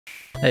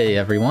Hey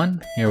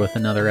everyone, here with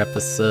another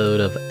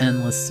episode of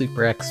Endless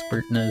Super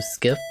Expert No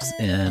Skips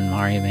in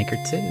Mario Maker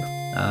 2.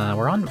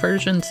 We're on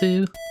version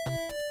 2.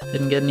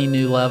 Didn't get any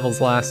new levels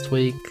last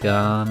week.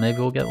 Maybe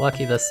we'll get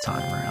lucky this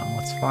time around.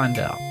 Let's find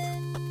out.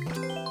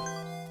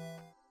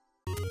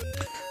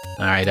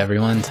 Alright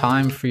everyone,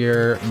 time for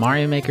your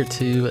Mario Maker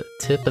 2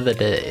 tip of the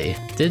day.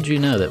 Did you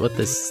know that with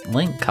this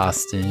Link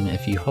costume,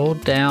 if you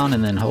hold down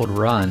and then hold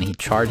run, he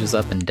charges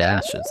up and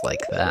dashes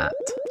like that?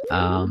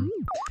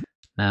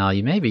 Now,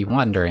 you may be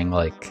wondering,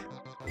 like,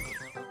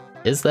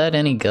 is that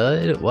any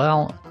good?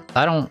 Well,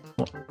 I don't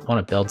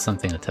want to build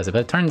something to test it, but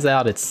it turns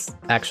out it's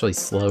actually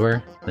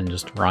slower than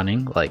just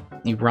running. Like,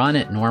 you run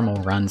at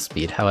normal run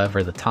speed,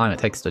 however, the time it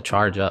takes to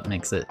charge up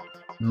makes it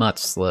much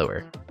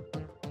slower.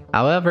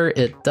 However,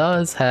 it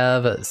does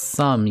have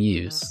some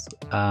use.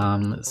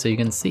 So you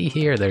can see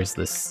here, there's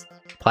this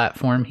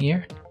platform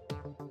here.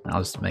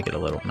 I'll just make it a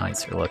little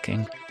nicer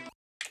looking.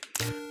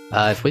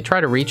 If we try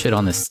to reach it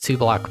on this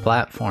 2-block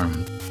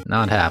platform,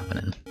 not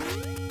happening.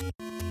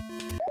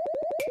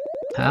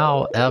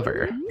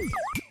 However,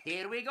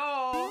 here we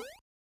go.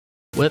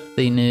 With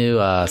the new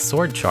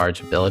sword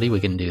charge ability, we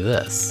can do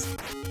this.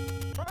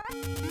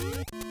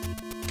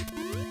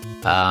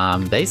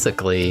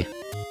 Basically,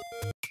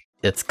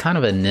 it's kind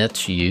of a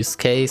niche use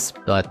case,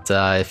 but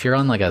if you're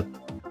on like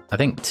I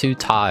think 2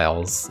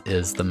 tiles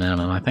is the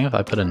minimum. I think if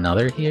I put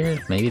another here,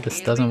 maybe this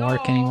doesn't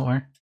work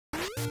anymore.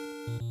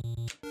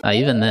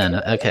 Even then,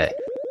 okay.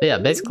 But yeah,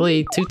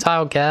 basically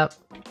 2-tile cap.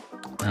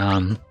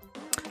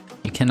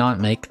 You cannot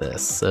make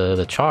this, so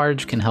the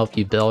charge can help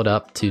you build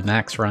up to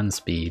max run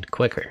speed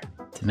quicker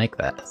to make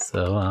that.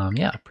 So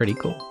yeah, pretty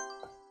cool.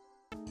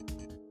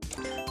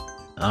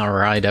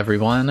 Alright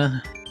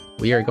everyone,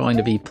 we are going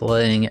to be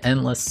playing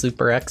Endless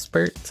Super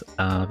Expert.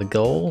 The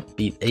goal,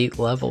 beat 8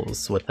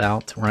 levels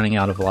without running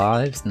out of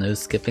lives, no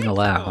skipping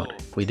allowed.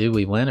 If we do,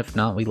 we win, if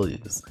not, we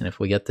lose. And if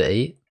we get to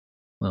 8,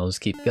 we'll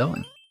just keep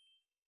going.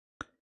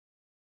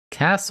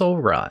 Castle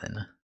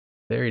Run.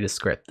 Very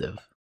descriptive.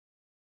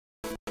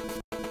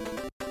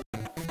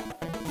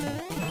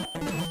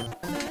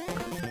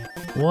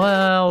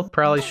 Well,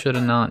 probably should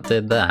have not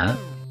did that.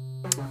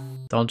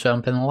 Don't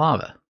jump in the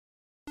lava.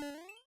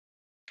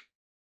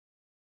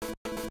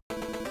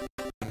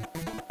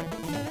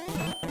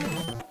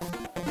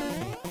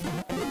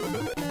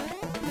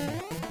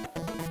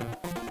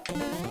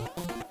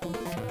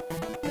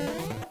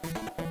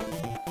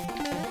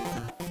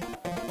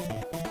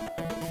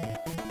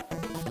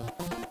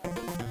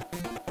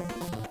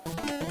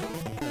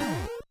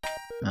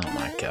 Oh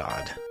my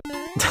god.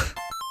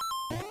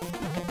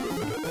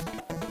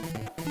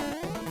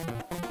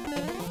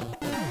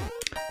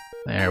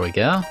 There we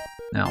go.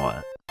 Now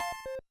what?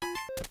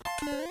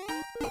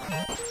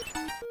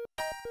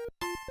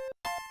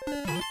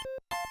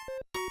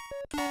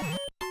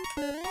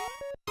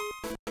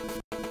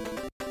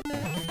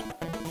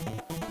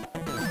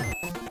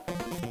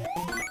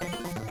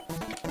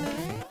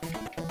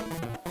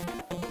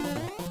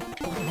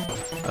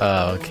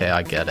 Oh, okay,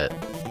 I get it.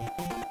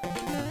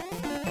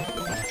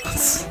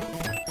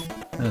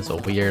 That is a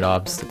weird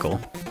obstacle.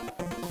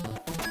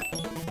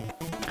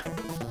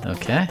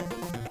 Okay.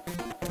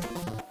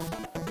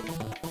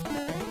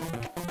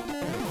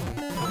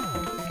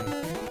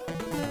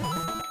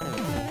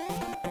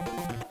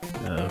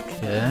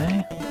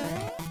 Okay.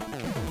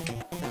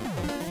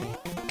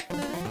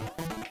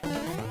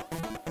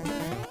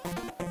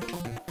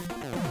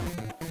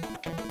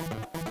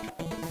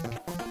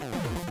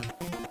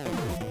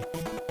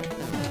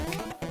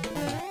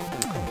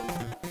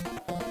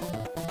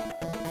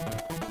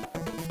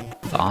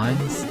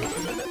 Vines.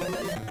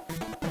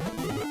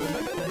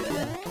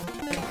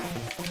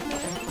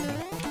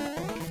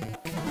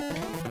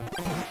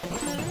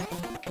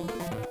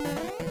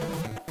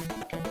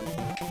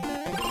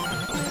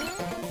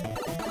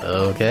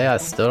 Okay, I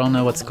still don't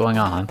know what's going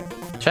on.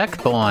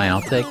 Checkpoint,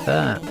 I'll take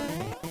that.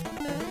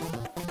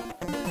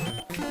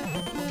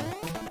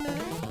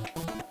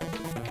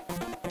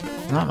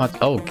 Not much.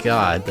 Oh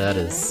god, that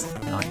is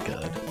not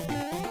good.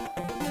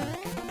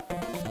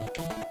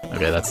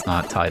 Okay, that's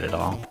not tight at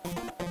all.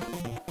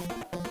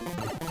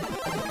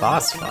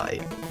 Boss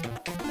fight.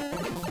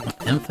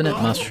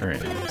 Infinite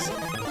mushrooms.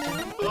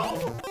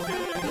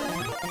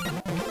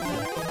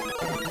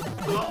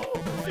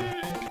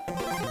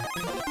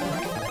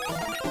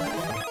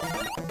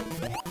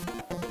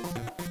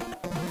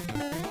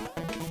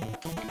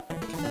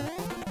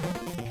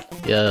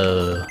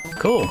 Yo,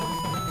 cool.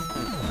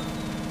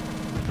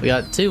 We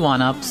got 2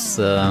 1-ups,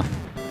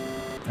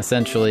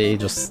 essentially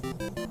just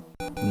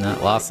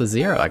net loss of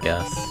 0, I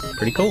guess.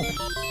 Pretty cool.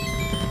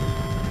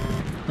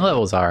 The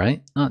level's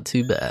alright, not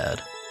too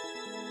bad.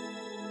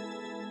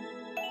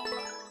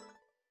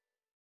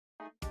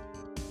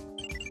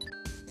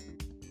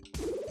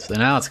 So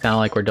now it's kind of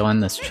like we're doing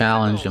this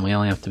challenge and we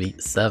only have to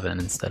beat 7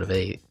 instead of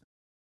 8.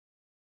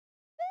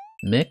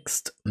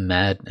 Mixed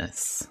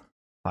Madness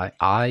by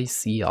I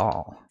See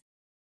All.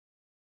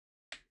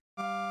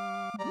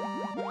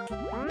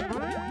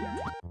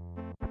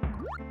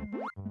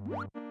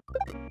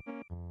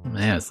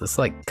 Man, is this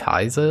like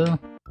Kaizo?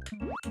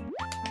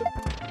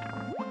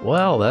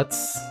 Well,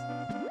 that's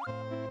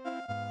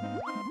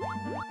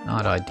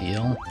not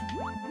ideal.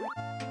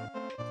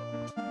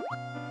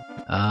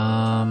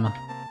 I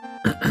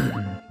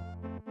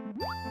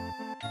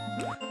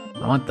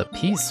want the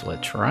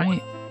P-switch,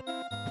 right?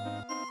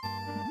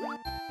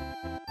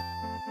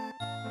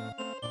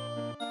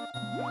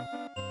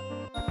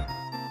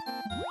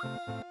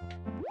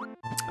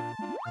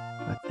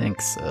 I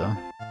think so.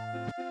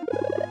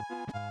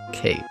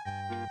 Cape.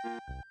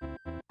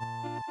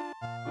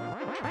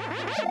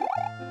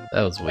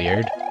 That was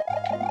weird.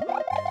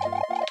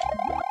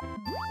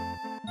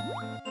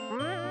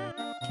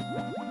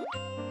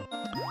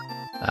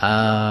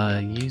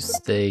 You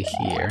stay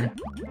here.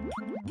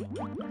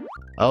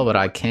 Oh, but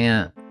I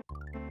can't.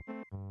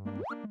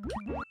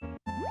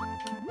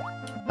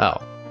 Oh.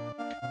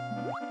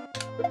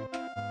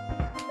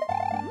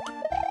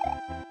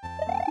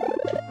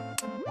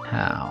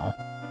 How?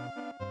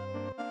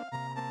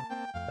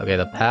 Okay,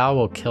 the POW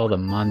will kill the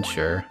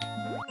Muncher.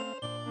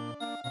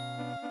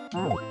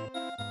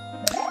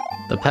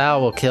 The POW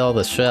will kill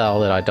the shell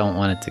that I don't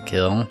want it to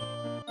kill.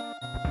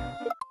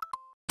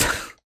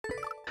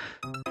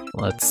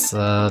 Let's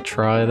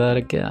try that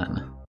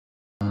again.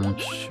 I'm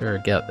sure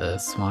get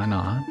this, why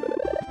not?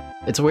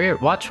 It's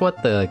weird, watch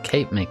what the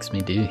cape makes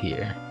me do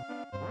here.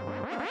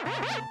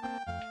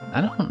 I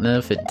don't know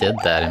if it did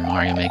that in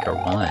Mario Maker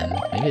 1.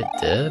 Maybe it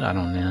did, I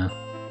don't know.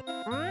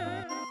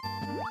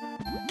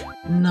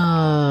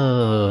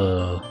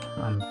 No!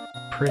 I'm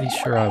pretty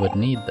sure I would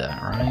need that,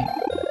 right?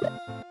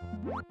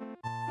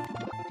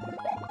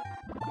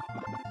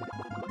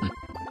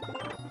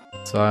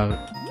 So I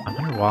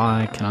wonder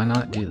why, can I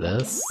not do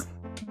this?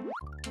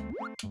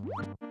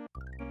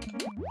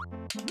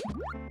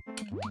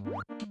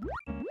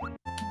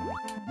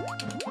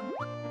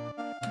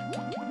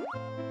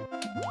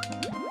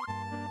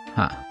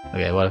 Huh,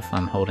 okay, what if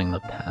I'm holding the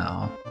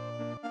POW?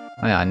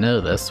 Oh yeah, I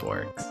know this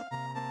works.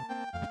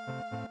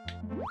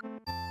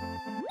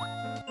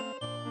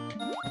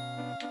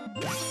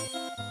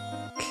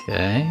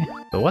 Okay,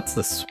 but what's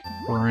the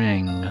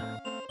spring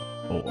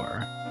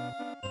for?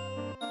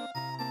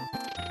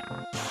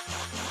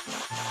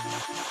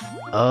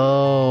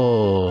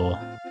 Oh.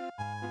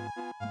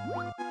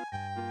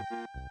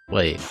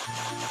 Wait.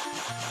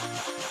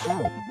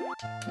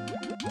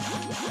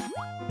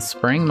 The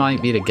spring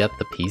might be to get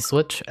the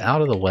P-switch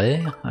out of the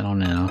way? I don't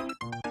know.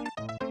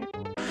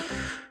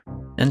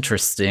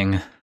 Interesting.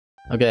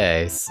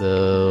 Okay,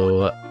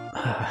 so...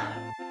 I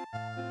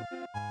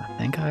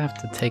think I have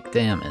to take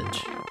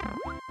damage.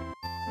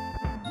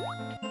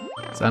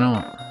 So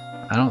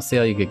I don't see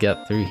how you could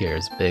get through here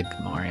as Big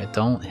Mario.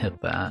 Don't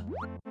hit that.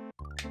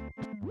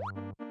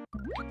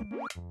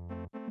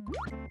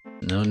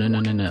 No, no, no,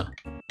 no, no.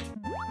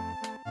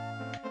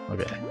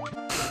 Okay.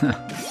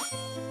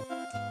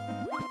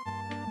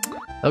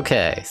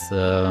 Okay,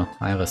 so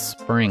I have a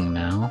spring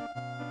now.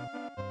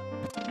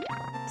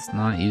 Let's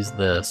not use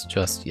this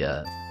just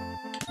yet.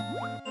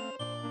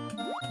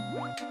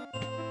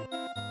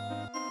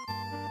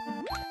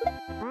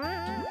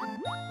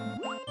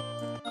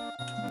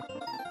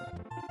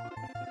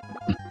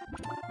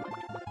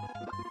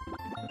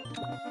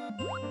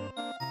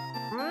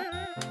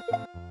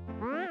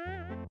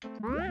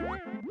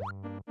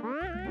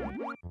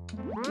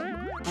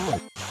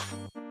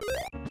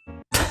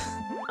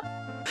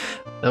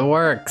 It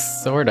works,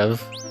 sort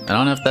of. I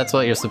don't know if that's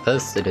what you're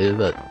supposed to do,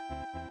 but...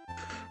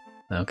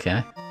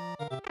 Okay.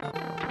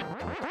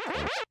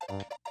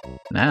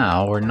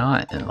 Now we're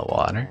not in the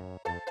water.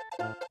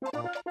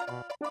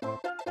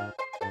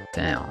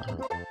 Down.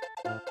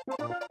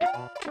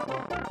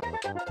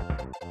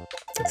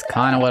 That's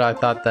kind of what I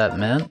thought that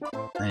meant,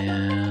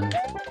 and...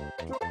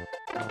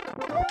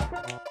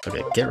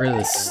 Okay, get rid of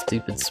this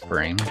stupid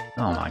spring.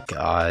 Oh my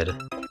god.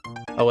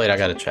 Oh wait, I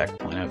got a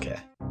checkpoint, okay.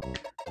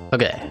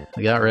 Okay,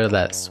 we got rid of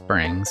that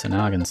spring, so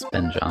now I can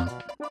spin jump.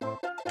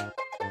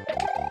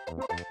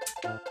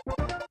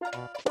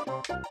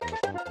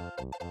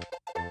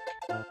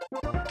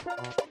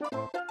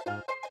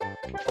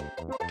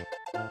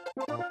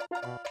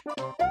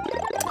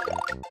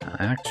 I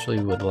actually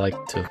would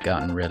like to have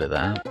gotten rid of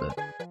that, but...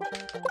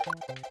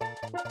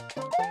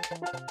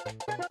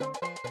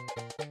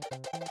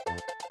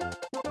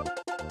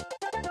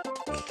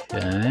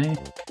 Okay.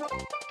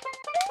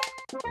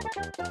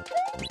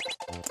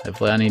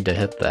 Hopefully I need to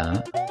hit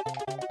that.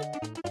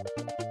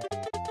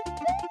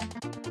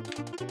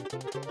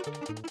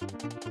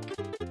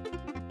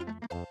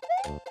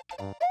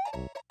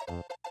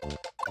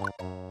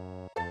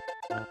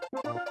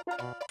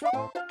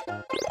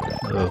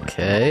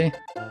 Okay.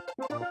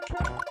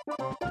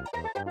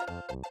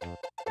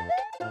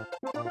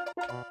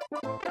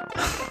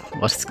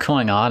 What's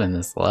going on in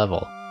this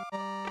level?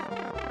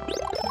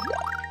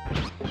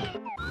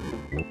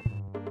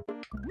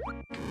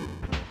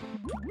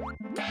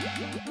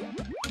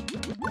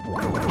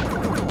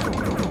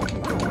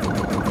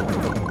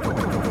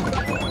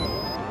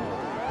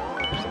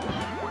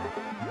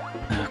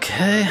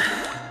 Okay.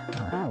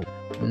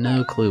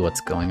 No clue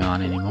what's going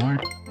on anymore.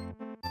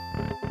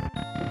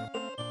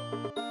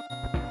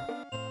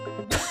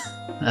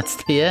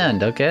 That's the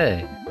end,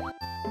 okay.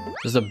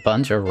 Just a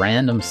bunch of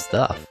random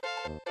stuff.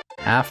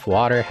 Half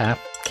water, half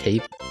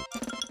cape.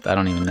 I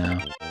don't even know.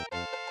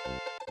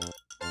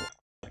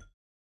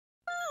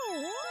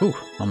 Ooh,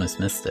 almost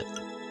missed it.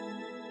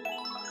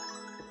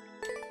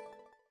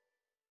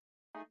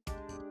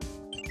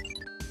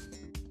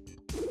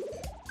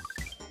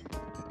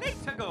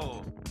 Let's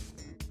go.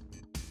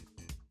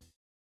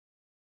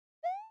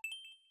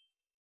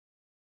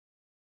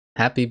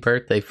 Happy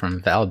birthday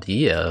from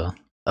Valdio.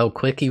 Oh,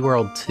 Quickie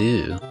World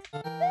 2.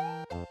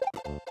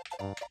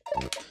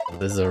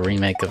 This is a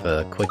remake of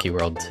a Quickie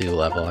World 2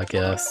 level, I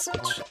guess,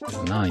 which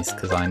is nice,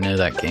 because I know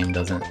that game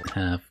doesn't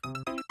have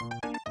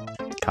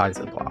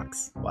Kaiser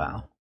blocks.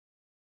 Wow.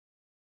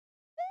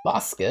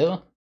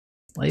 Bosco,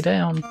 lay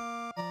down.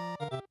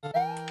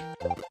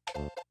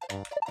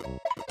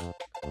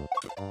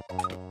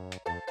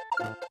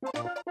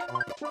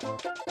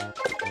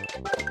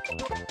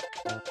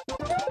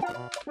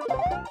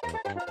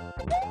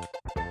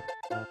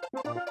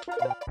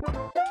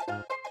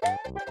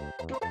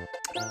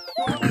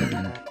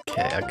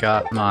 Okay, I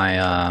got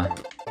my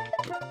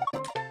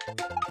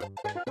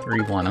 3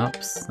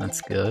 1-ups,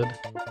 that's good.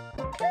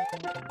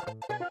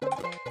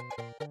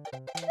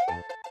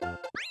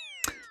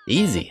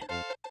 Easy.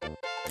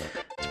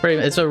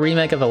 It's a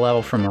remake of a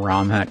level from a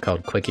ROM hack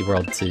called Quickie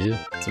World 2.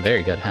 It's a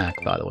very good hack,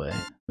 by the way,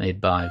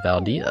 made by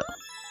Valdio.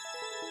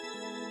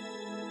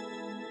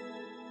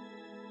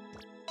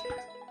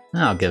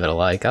 I'll give it a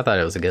like. I thought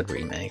it was a good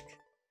remake.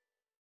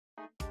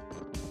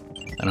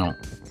 I don't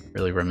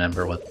really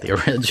remember what the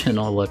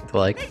original looked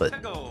like, but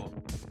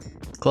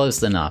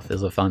close enough. It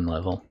was a fun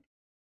level.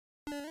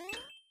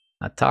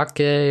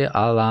 Attaque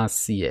à la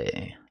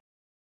CA.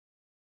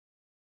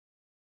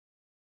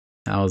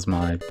 That was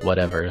my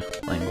whatever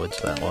language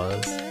that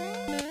was.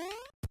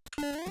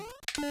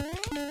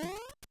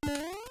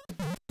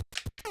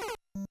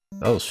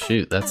 Oh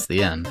shoot, that's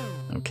the end.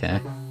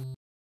 Okay.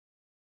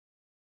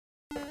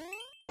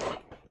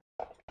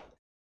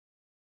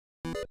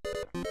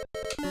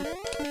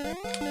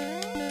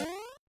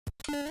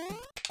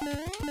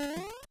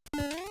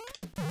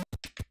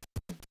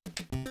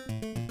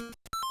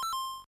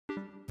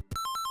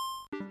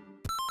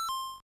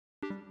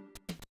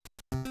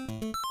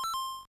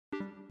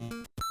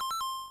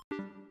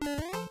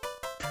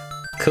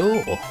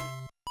 Cool.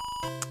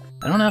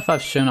 I don't know if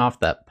I've shown off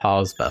that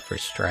pause buffer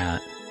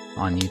strat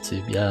on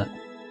YouTube yet.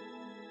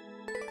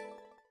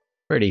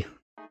 Pretty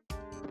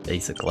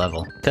basic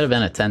level. Could have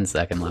been a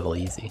 10-second level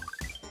easy.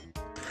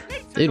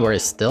 Dude, we're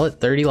still at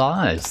 30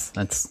 lives.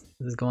 This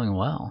is going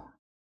well.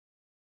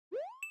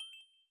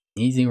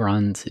 Easy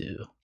run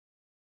 2.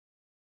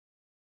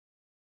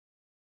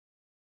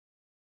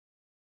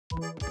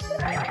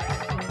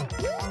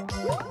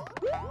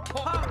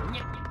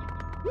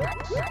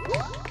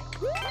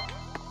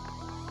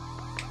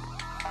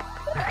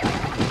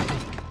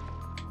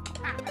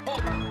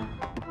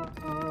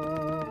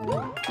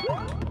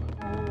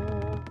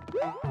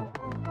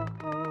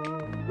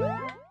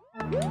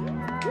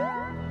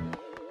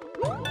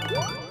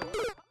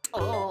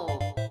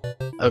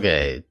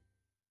 Okay,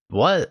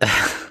 what?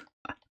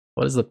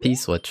 What is the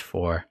P-switch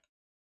for?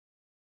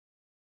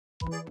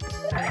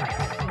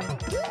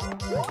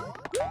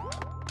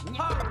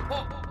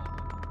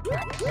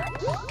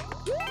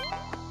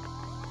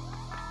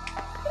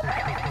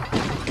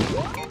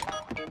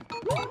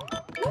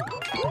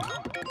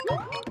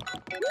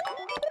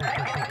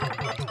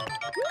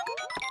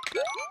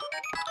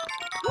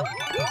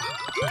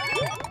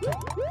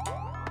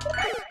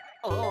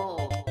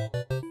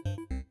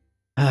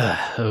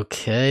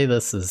 Okay,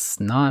 this is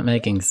not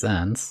making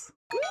sense.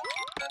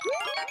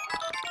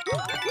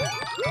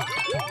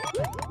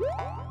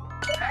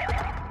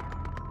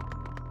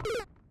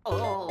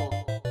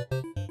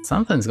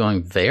 Something's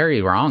going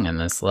very wrong in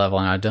this level,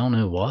 and I don't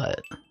know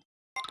what.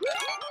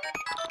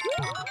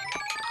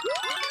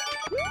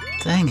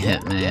 Dang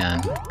it,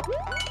 man.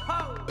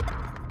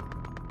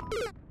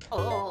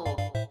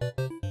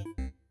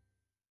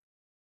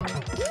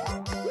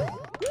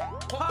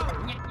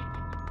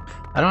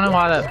 I don't know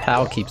why that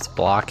POW keeps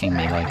blocking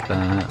me like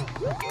that.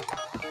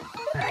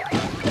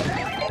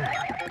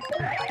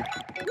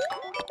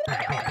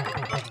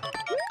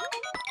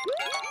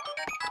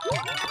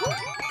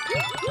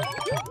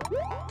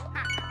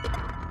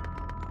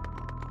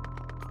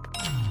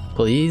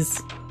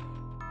 Please?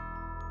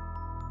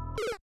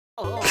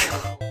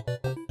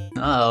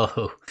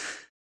 Oh,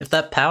 if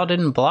that POW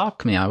didn't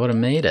block me, I would have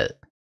made it.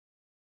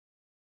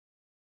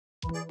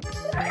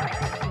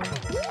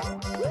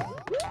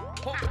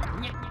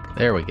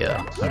 There we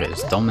go. Okay,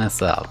 just don't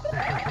mess up.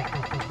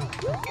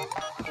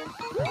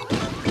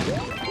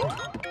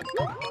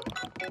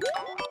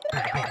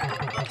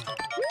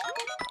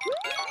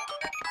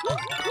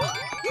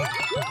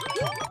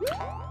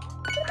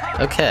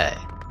 Okay.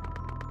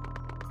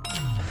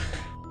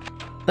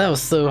 That was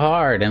so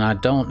hard, and I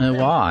don't know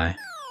why.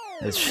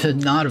 It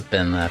should not have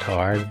been that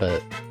hard,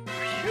 but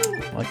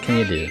what can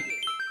you do?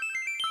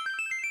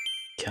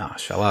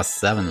 Gosh, I lost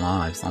 7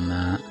 lives on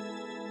that.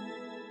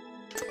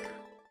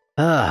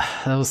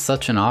 That was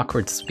such an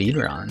awkward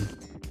speedrun.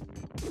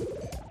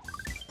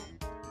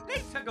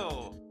 Let's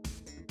go.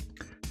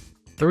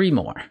 3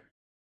 more.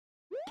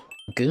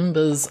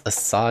 Goomba's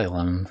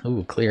Asylum.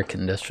 Ooh, clear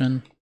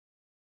condition.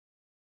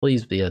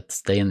 Please be a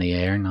stay in the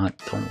air, not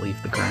don't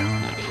leave the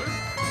ground.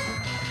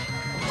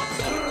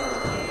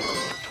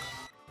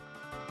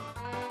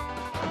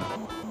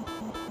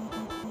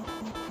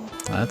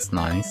 That's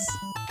nice.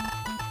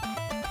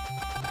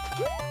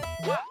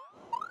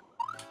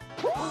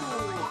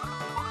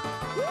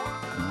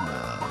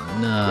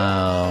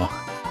 No.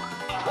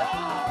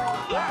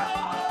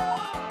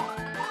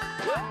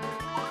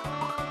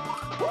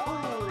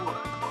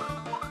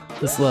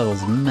 This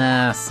level's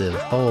massive,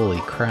 holy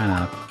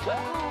crap.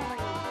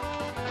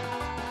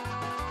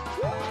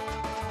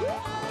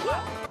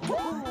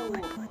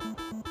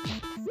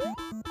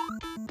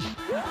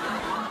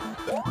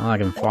 Well, I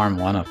can farm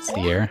 1-ups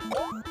here.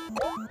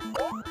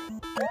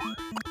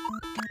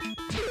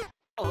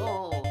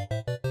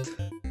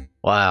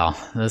 Wow,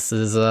 this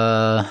is,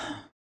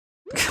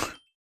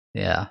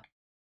 yeah.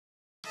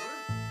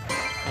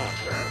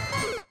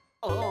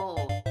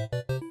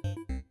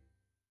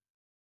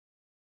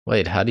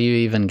 Wait, how do you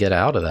even get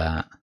out of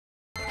that?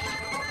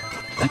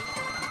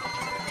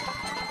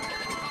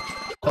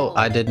 Oh,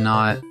 I did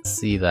not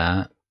see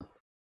that.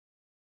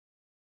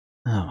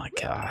 Oh my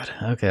god,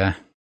 okay.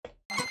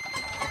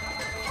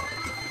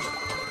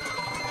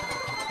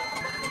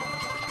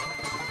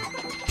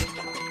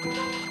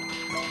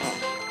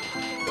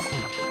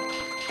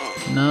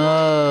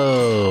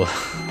 No!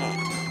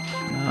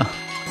 No.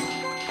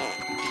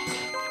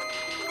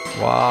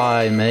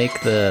 Why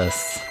make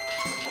this?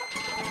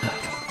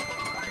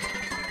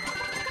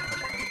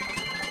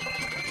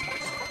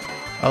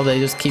 Oh, they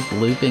just keep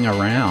looping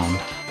around.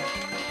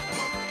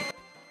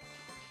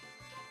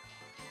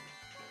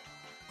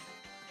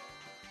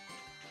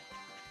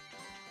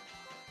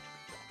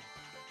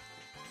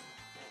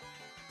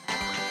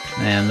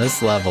 Man,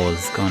 this level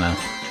is gonna...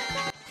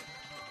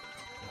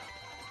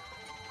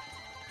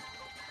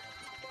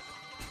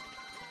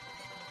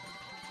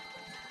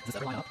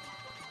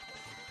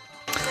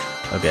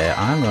 Okay,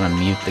 I'm gonna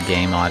mute the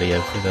game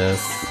audio for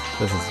this.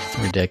 This is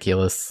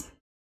ridiculous.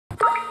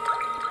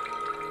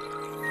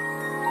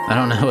 I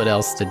don't know what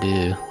else to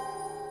do.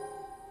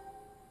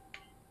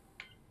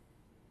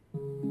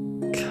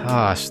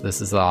 Gosh,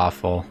 this is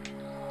awful.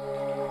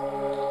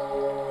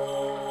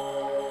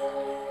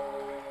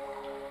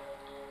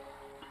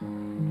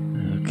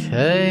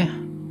 Okay.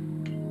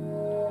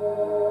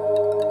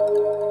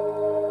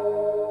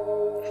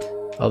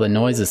 Oh, the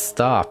noise has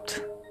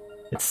stopped.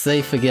 It's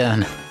safe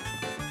again.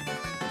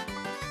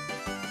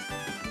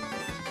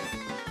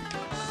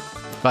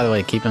 By the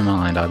way, keep in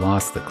mind, I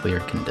lost the clear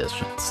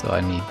conditions, so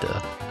I need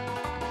to,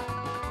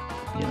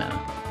 you know,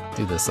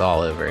 do this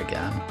all over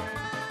again.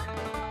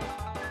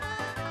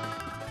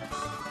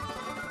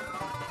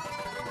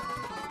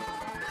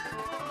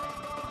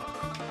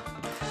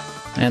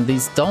 And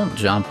these don't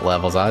jump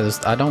levels,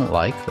 I don't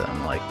like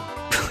them, like,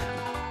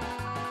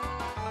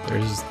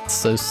 they're just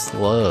so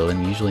slow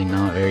and usually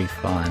not very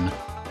fun.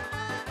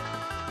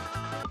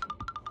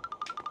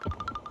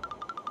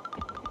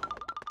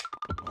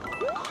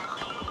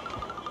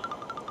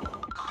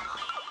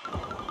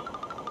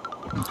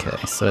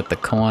 Okay, so at the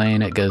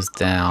coin it goes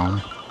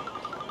down.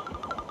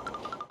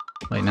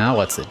 Wait, now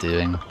what's it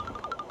doing?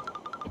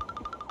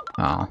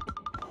 Oh,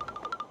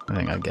 I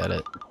think I get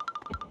it.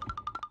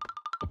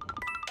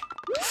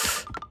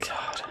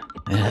 God,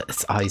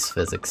 it's ice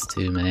physics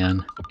too,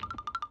 man.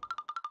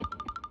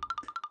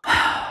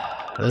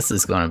 This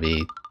is gonna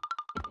be...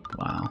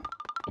 wow.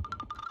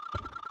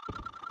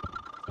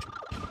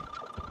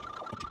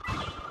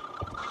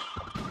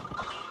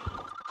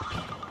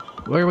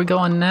 Where are we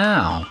going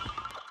now?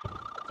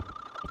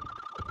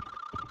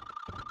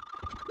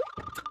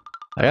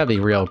 I gotta be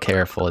real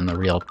careful in the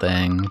real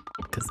thing,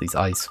 because these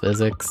ice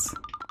physics...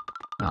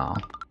 oh.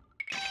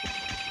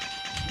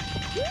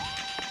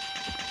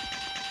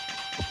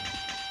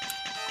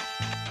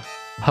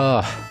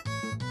 Huh.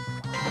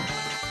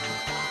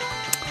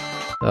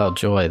 Oh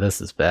joy,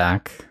 this is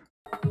back.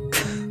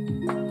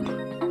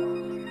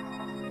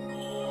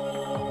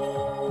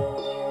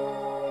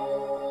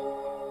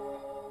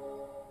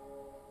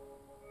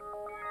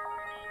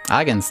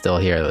 I can still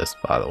hear this,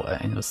 by the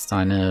way. Just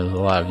I know a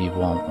lot of you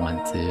won't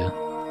want to.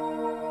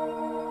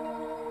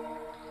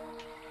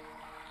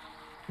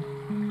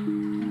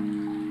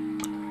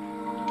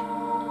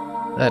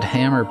 That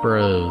Hammer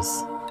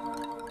Bros.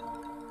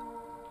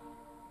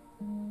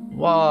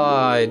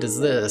 Why does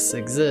this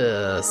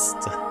exist?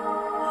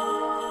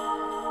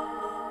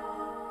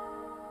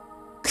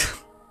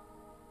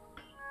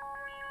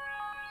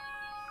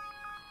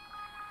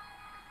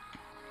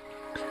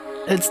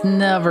 It's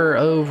never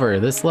over.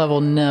 This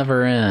level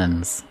never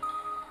ends.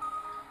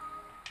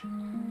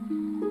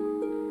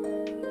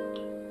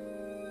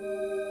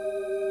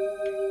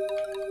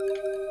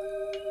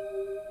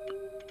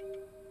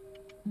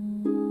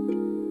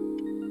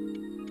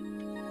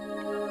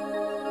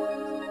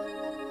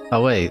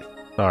 Oh wait,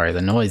 sorry,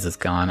 the noise is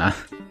gone.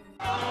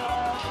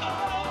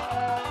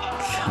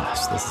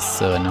 Gosh, this is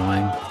so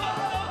annoying.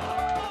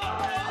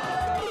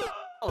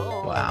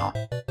 Wow.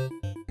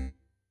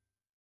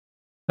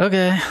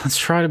 Okay, let's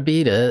try to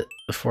beat it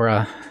before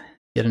I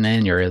get an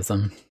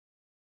aneurysm.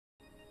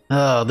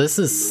 Oh, this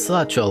is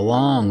such a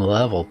long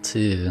level,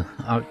 too.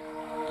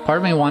 Part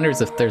of me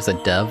wonders if there's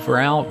a dev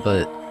route,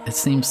 but it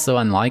seems so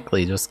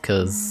unlikely just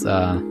because,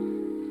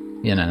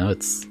 you know,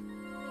 it's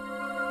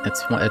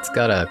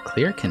got a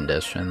clear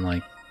condition.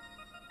 Like,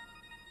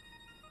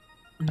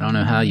 I don't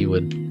know how you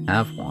would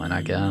have one,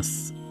 I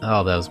guess.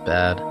 Oh, that was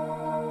bad.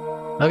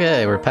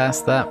 Okay, we're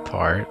past that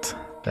part.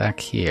 Back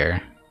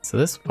here. So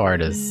this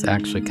part is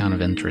actually kind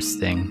of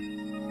interesting.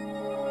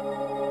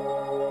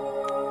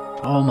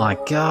 Oh my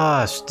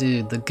gosh,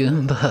 dude, the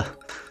Goomba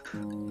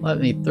let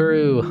me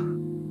through.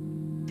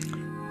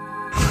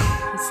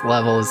 This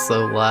level is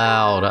so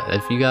loud.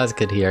 If you guys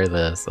could hear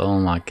this, oh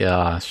my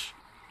gosh.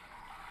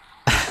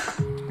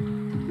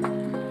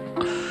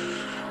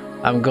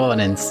 I'm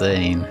going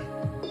insane.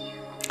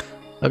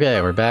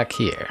 Okay, we're back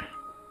here.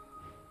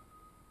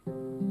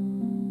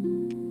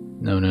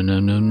 No, no, no,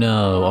 no,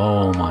 no.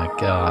 Oh my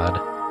god.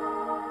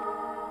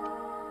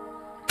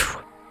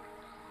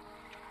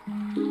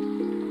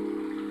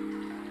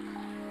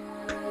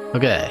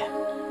 Okay.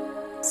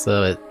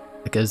 So it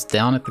goes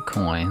down at the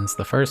coins.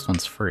 The first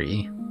one's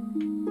free.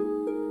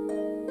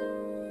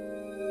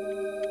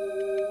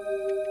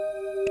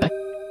 Okay.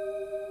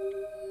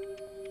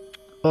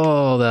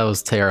 Oh, that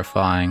was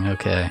terrifying.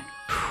 Okay.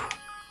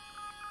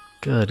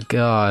 Good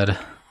god.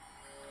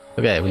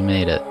 Okay, we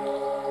made it.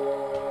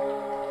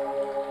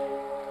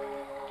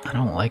 I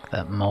don't like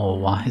that mole.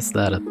 Why is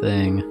that a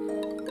thing?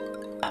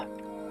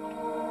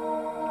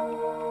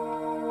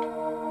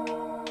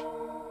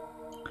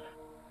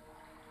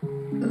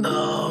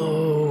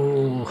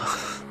 No.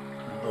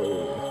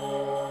 No.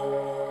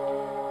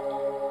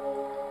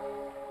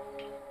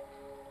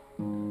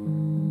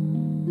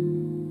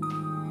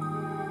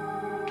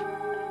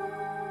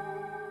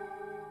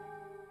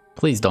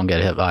 Please don't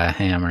get hit by a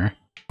hammer.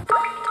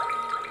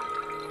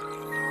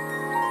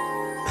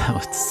 That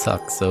would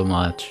suck so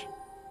much.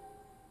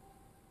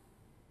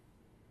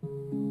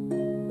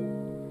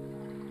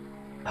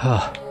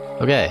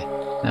 Okay,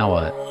 now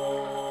what?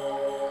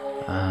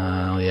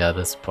 Oh yeah,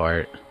 this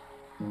part.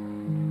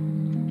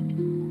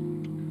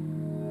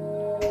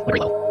 Very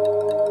low.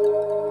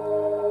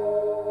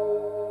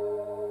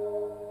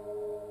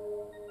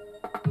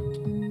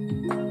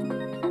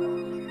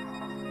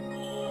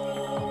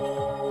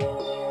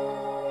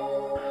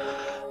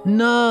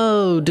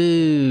 No,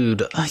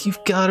 dude!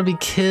 You've got to be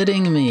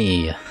kidding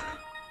me!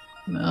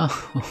 No.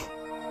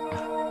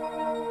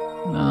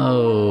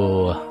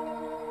 No.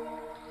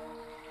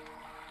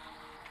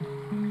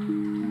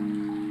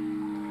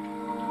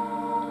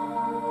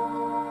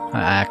 I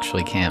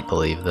actually can't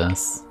believe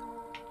this.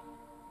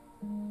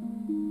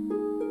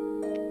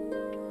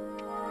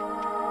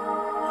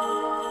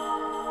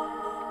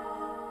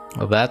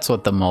 Well, that's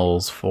what the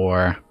mole's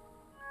for.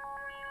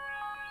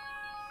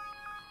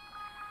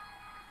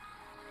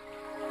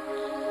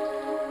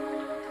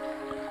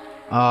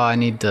 Oh, I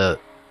need to...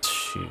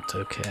 Shoot,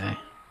 okay.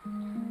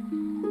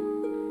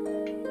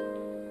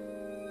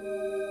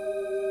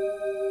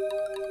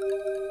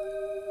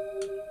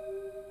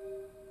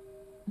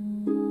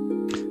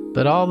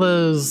 But all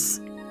those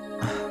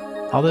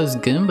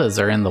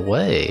Goombas are in the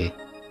way.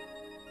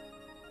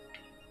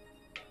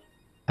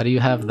 How do you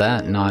have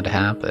that not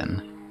happen?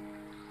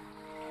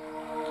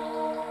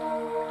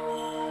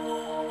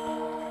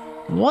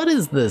 What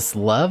is this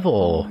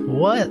level?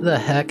 What the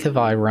heck have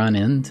I run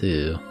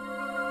into?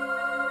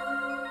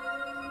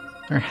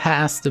 There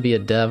has to be a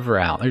dev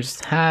route. There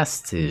just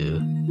has to.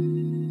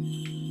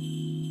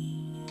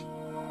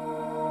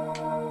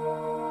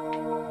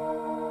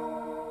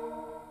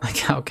 Like,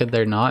 how could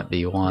there not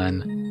be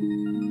one?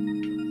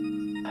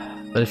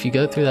 But if you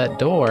go through that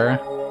door...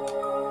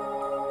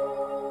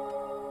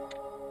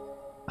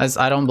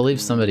 I don't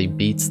believe somebody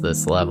beats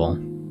this level.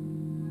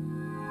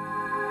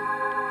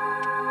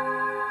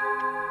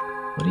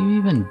 What do you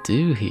even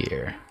do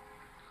here?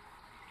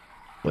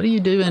 What do you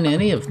do in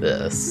any of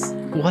this?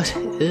 What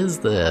is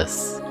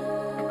this?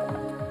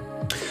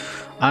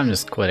 I'm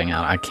just quitting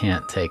out. I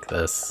can't take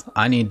this.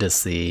 I need to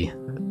see.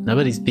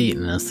 Nobody's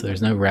beaten this.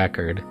 There's no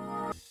record.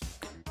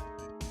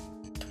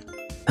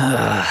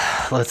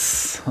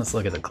 Let's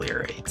look at the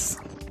clear rates.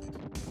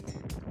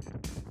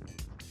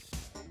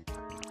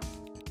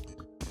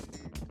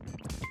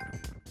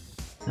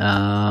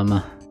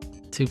 Um,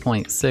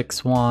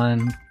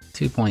 2.61,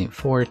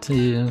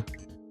 2.42,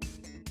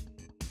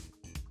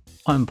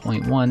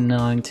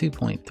 1.19,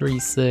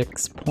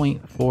 2.36,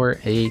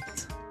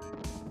 0.48,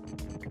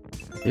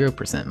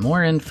 0%.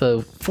 More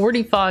info,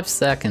 45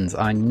 seconds,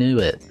 I knew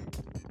it.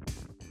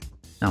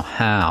 Now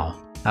how?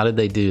 How did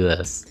they do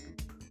this?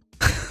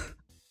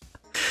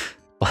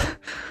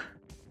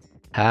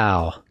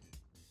 How?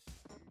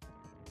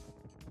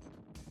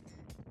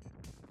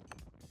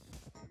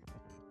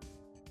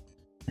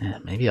 Yeah,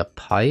 maybe a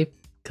pipe?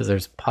 Because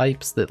there's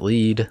pipes that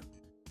lead to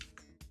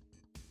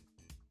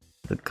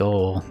the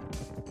goal.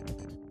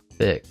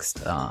 fixed.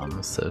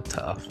 So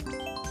tough.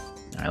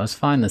 Alright, let's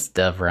find this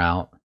dev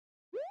route.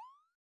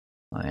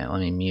 Alright, let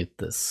me mute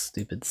this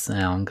stupid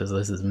sound because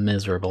this is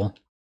miserable.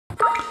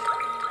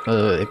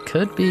 It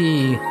could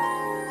be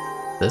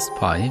this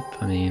pipe,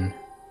 I mean...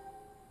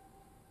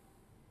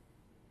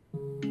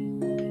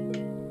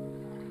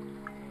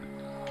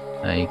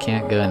 No, you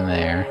can't go in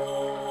there.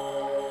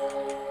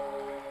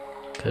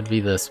 Could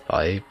be this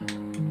pipe.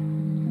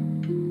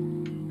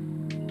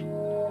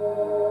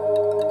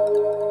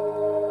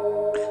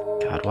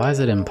 God, why is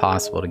it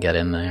impossible to get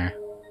in there?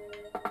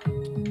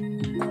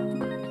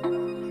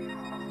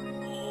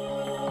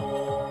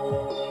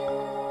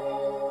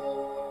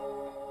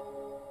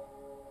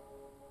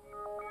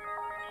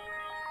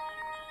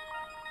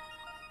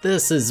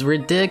 This is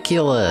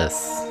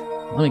ridiculous!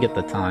 Let me get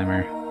the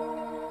timer.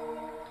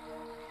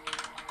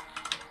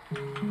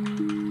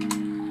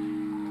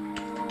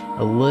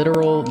 A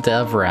literal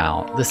dev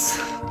route. This...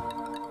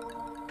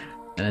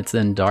 and it's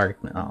in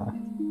dark now.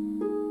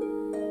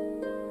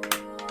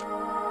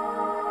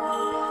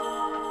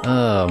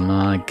 Oh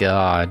my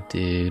god,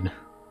 dude.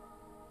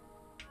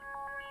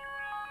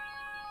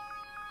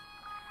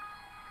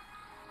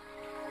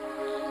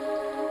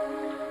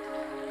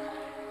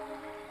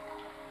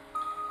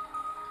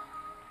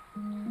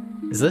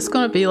 Is this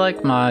gonna be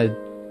like my...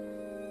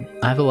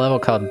 I have a level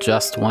called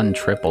Just One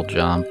Triple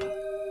Jump.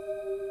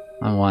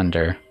 I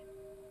wonder.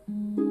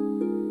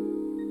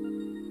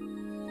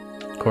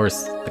 Of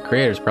course, the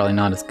creator's probably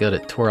not as good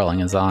at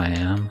twirling as I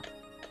am.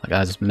 Like,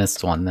 I just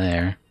missed one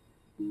there.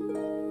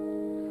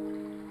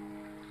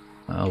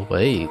 Oh,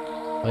 wait.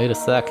 Wait a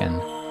second.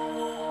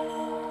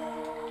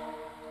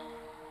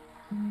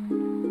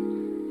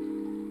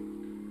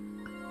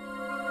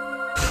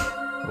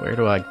 Where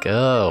do I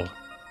go?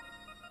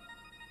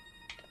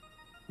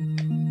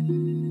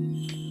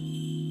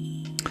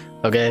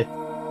 Okay.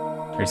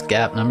 There's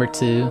gap number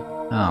 2.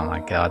 Oh my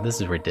god,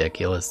 this is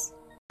ridiculous.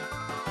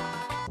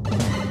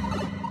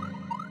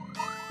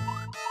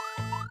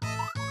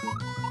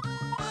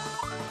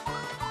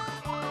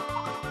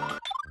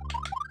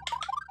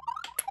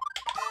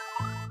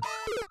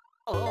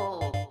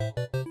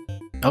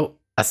 Oh,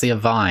 I see a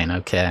vine,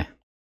 okay.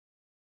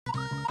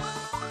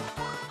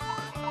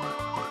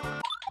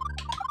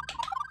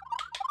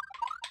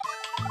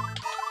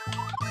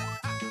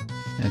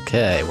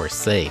 Okay, we're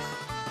safe.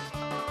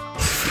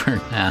 For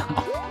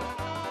now.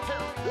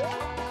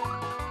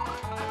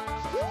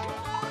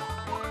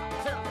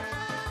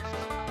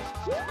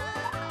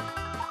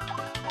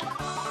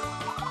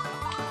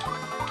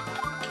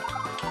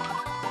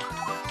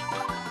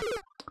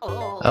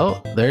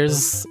 Oh,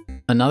 there's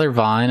another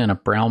vine and a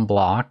brown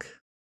block.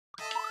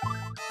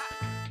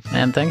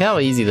 Man, think how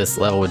easy this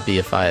level would be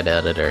if I had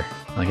editor.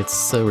 Like, it's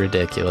so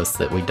ridiculous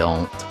that we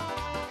don't.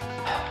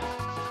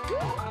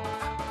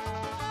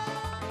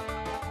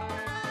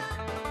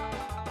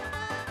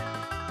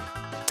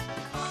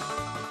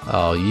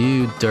 Oh,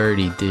 you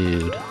dirty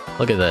dude.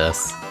 Look at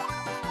this.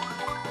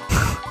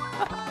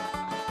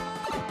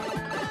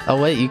 Oh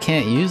wait, you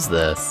can't use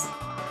this.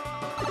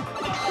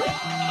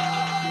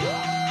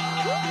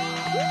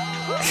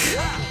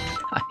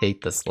 I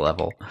hate this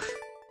level.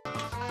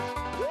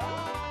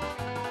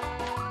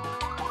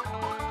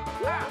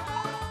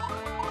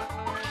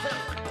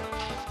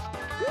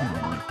 Oh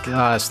my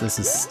gosh, this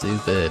is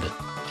stupid.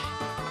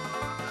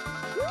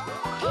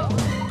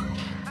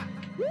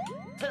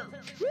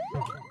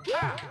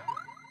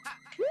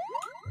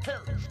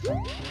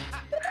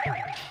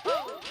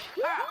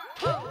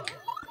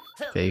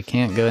 Okay, you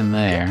can't go in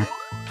there.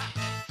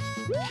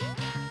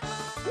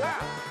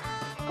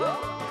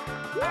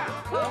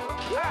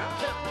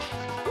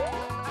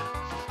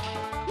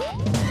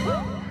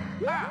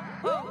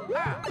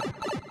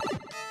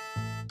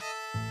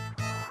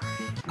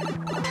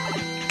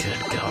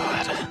 Good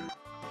God.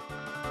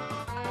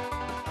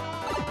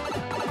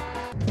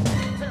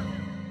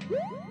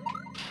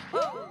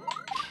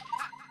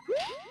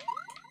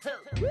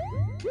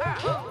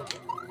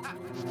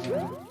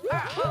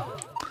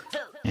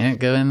 Can't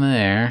go in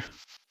there.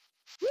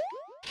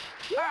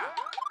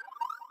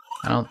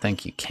 I don't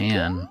think you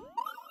can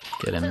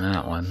get in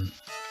that one.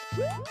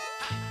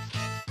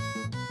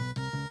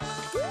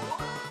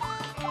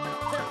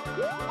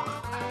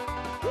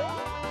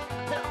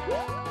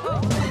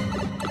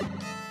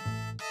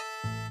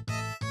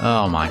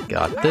 Oh my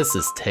god, this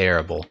is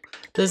terrible.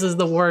 This is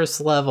the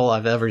worst level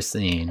I've ever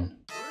seen.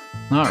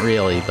 Not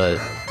really, but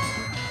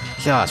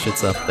gosh,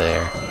 it's up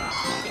there.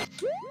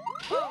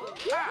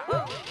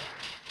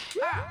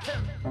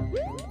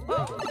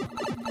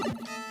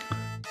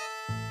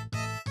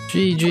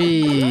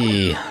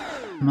 GG!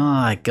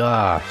 My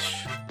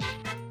gosh.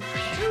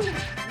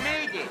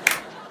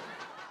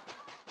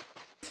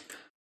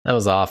 That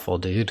was awful,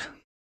 dude.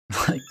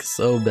 Like,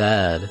 so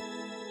bad.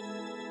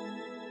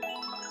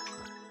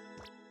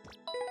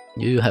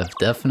 You have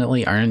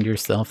definitely earned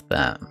yourself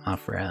that, my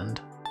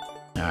friend.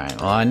 Alright,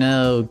 well I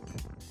know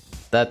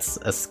that's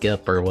a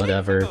skip or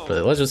whatever,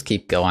 but let's just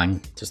keep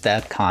going. Just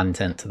add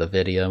content to the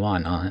video, why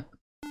not?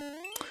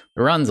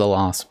 The run's a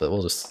loss, but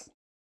we'll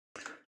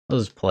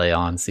Let's just play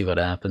on, see what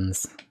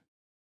happens.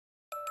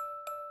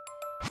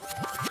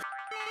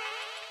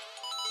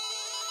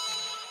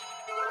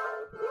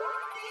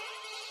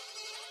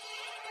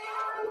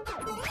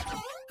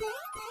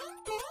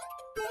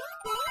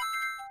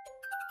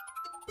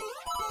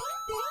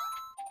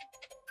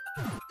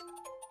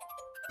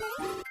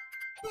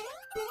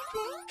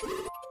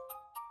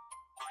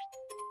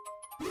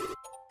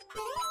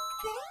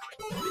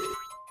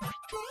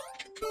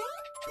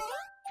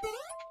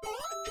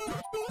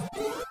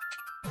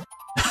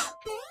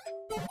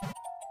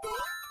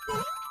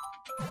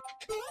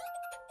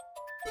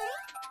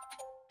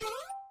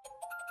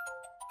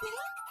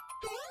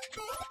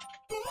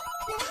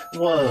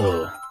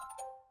 Whoa.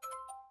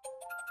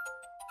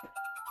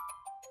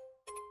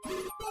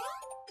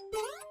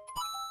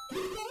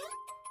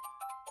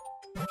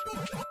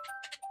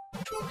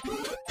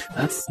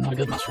 That's not a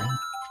good mushroom.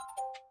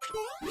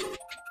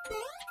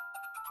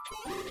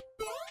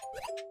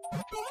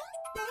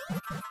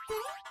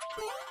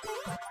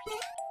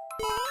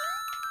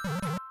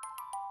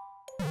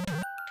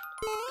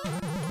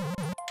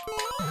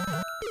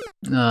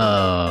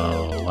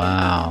 Oh,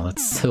 wow,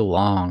 that's so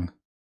long.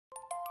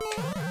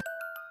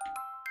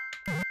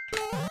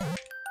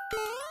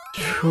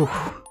 Whew.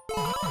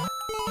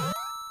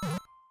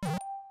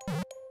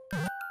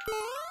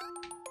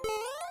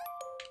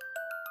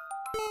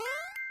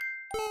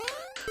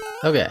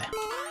 Okay.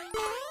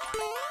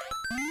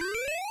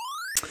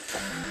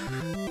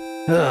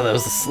 Oh, that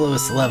was the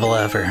slowest level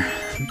ever,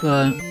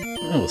 but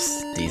it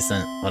was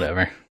decent,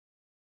 whatever.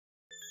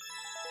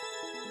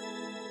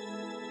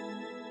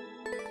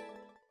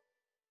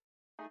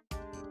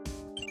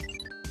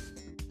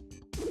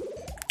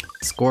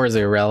 Score is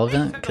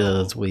irrelevant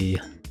because we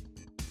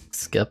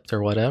skipped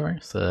or whatever,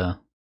 so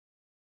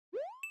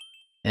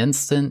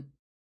instant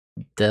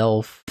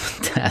delve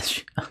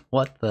dash.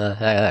 What the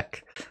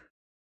heck?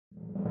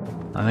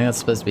 I think that's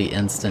supposed to be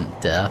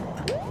instant death.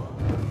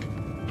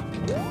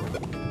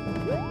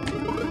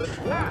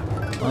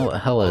 Oh,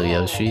 hello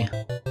Yoshi.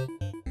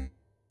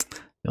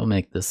 You'll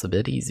make this a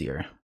bit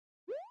easier.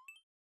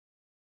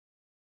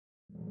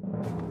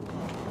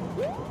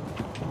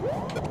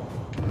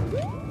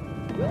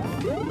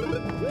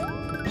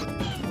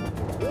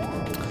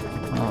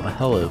 Oh,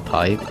 hello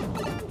pipe.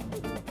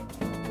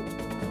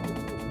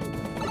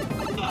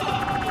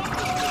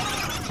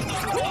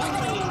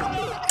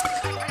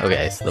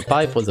 Okay, so the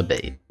pipe was a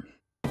bait.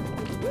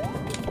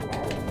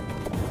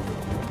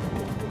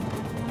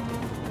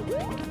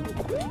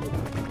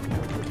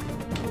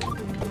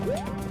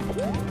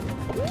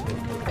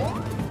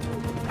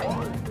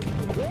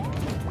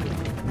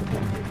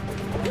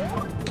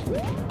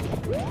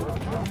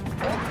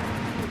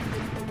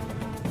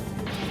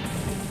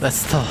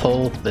 That's the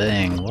whole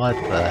thing. What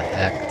the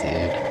heck,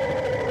 dude?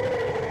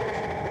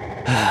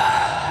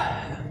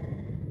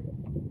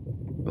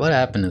 What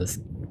happened to this?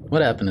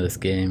 What happened to this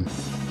game?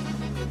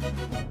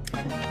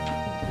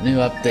 New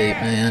update,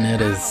 man.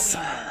 It is.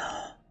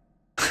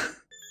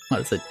 What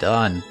has it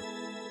done?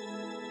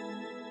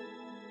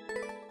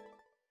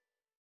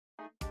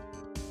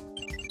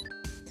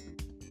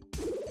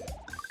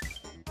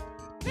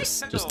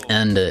 Just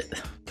end it.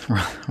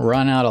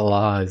 Run out of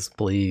lives,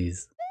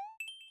 please.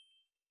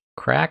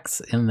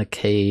 Cracks in the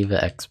cave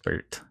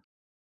expert.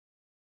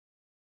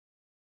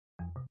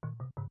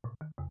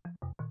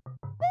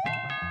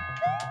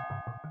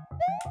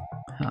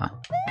 Huh.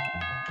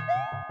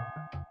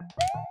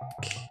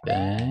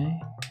 Okay.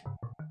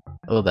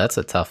 Oh, that's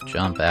a tough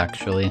jump,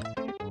 actually.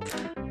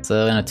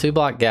 So in a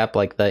 2-block gap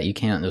like that, you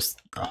can't just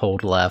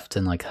hold left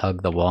and like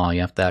hug the wall.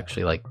 You have to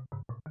actually like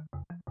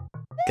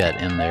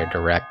get in there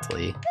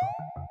directly.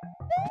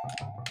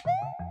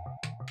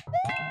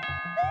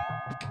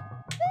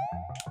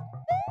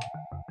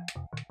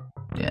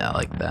 Yeah,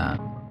 like that.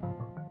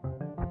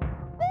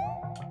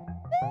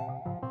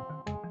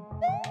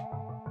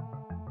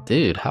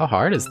 Dude, how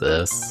hard is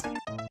this?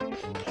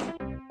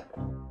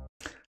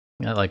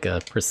 Got like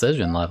a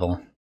precision level.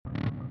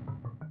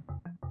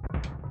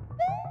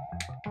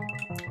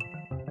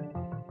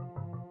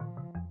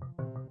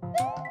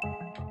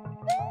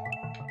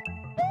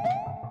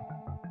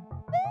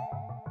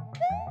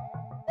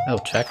 Oh,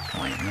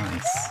 checkpoint,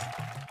 nice.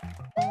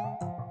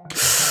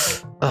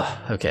 Oh,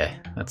 okay,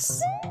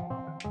 that's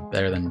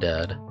better than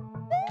dead.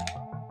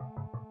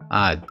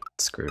 I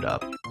screwed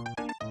up.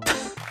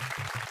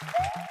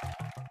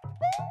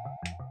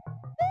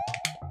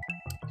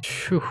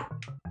 Phew.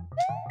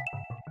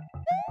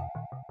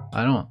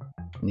 I don't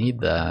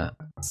need that.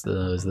 So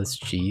is this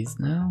cheese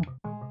now?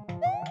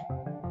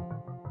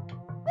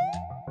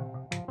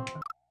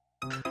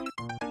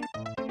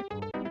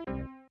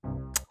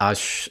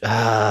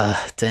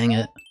 Dang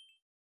it.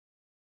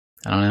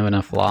 I don't have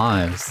enough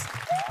lives.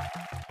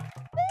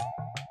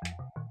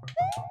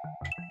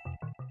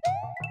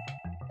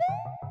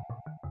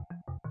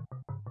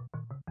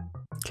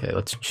 Okay,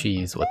 let's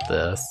cheese with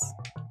this.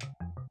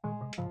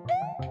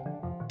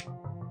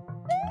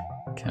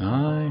 Can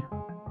I?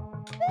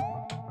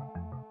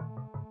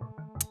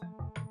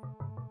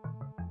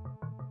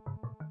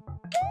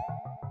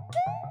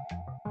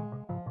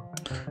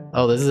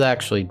 Oh, this is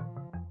actually...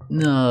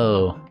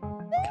 No.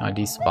 Can I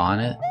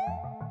despawn it?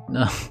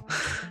 No.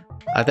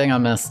 I think I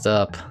messed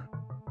up.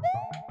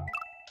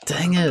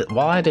 Dang it,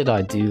 why did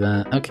I do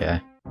that? Okay.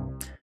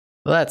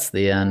 Well, that's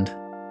the end.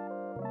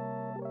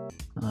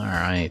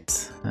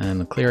 Alright,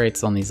 and the clear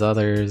rates on these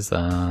others,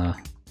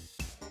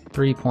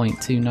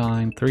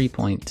 3.29,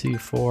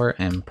 3.24,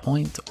 and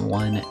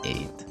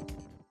 0.18.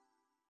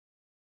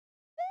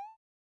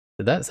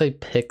 Did that say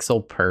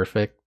pixel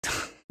perfect?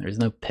 There's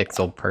no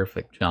pixel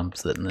perfect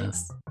jumps in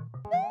this.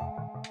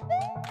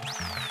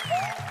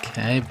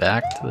 Okay,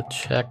 back to the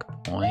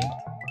checkpoint.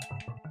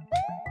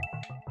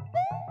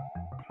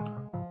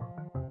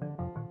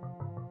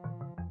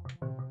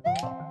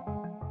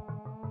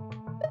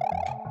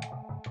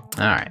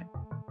 Alright.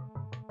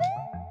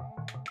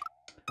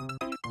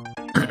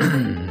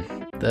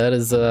 That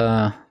is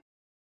kind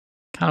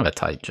of a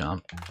tight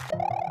jump.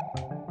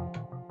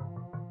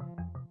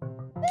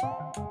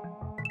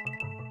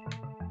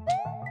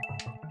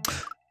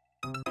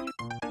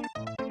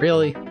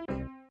 Really?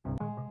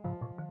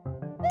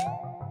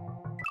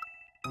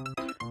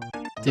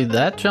 Dude,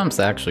 that jump's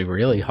actually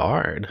really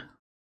hard.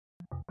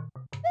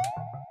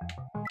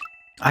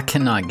 I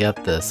cannot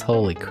get this,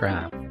 holy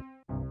crap.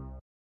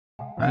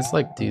 I just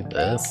like do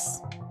this.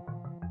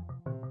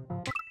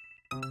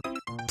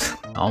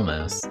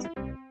 Almost.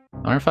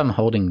 I wonder if I'm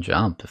holding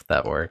jump, if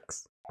that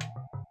works.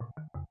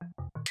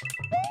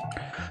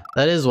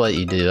 That is what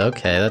you do,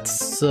 okay,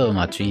 that's so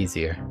much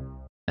easier.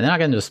 And then I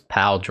can just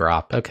POW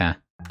drop, okay.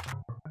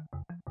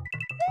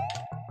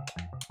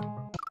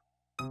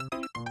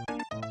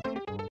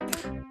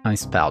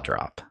 Nice POW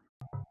drop.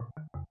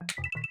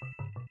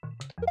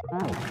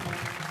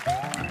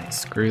 Alright,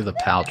 screw the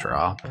POW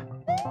drop.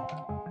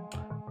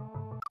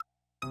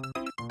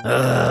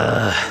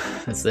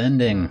 Ugh, it's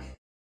ending.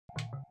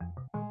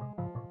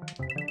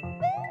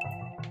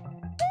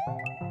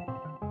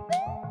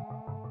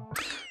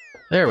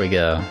 There we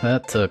go.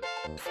 That took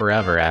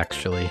forever,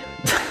 actually.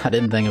 I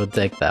didn't think it would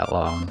take that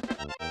long.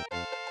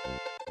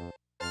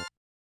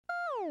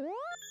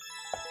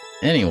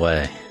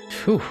 Anyway,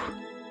 whew,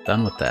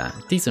 done with that.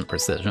 Decent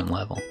precision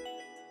level.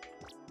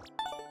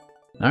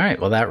 Alright,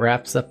 well that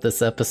wraps up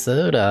this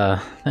episode.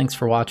 Thanks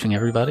for watching,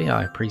 everybody.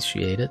 I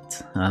appreciate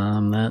it.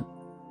 That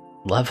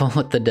level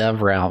with the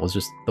dev route was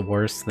just the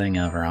worst thing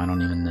ever. I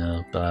don't even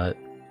know, but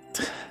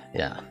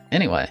yeah.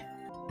 Anyway,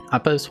 I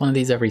post one of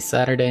these every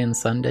Saturday and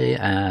Sunday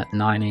at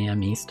 9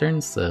 AM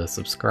Eastern, so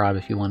subscribe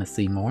if you want to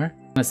see more.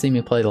 Want to see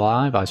me play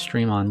live? I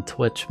stream on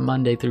Twitch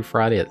Monday through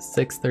Friday at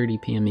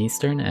 6:30 PM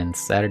Eastern and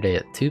Saturday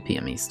at 2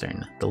 PM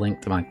Eastern. The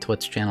link to my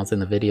Twitch channel is in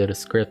the video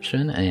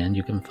description, and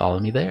you can follow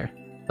me there.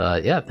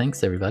 But yeah,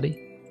 thanks everybody.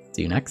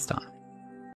 See you next time.